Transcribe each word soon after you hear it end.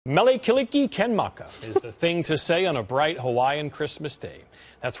Mele Kiliki Kenmaka is the thing to say on a bright Hawaiian Christmas day.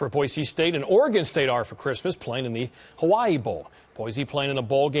 That's where Boise State and Oregon State are for Christmas, playing in the Hawai'i Bowl. Boise playing in a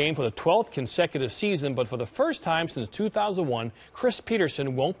bowl game for the 12th consecutive season, but for the first time since 2001, Chris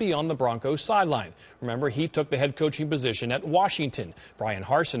Peterson won't be on the Broncos sideline. Remember, he took the head coaching position at Washington. Brian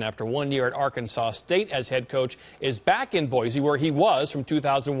Harsin, after 1 year at Arkansas State as head coach, is back in Boise, where he was from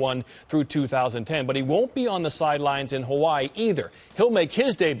 2001 through 2010, but he won't be on the sidelines in Hawaii either. He'll make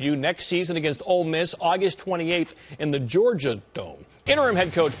his debut next season against Ole Miss August 28th in the Georgia Dome. Interim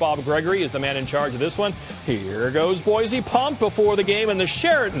head coach Bob Gregory is the man in charge of this one. Here goes Boise, pumped before the game in the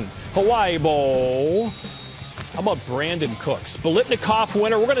Sheraton Hawai'i Bowl. How about Brandon Cooks? Bolitnikoff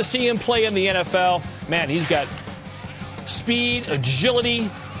winner. We're going to see him play in the NFL. Man, he's got speed,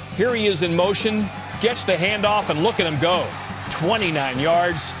 agility. Here he is in motion. Gets the handoff, and look at him go. 29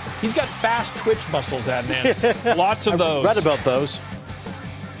 yards. He's got fast twitch muscles, that man. Lots of those. Read about those.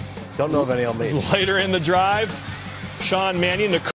 Don't know of any on me. Later in the drive, Sean Mannion, the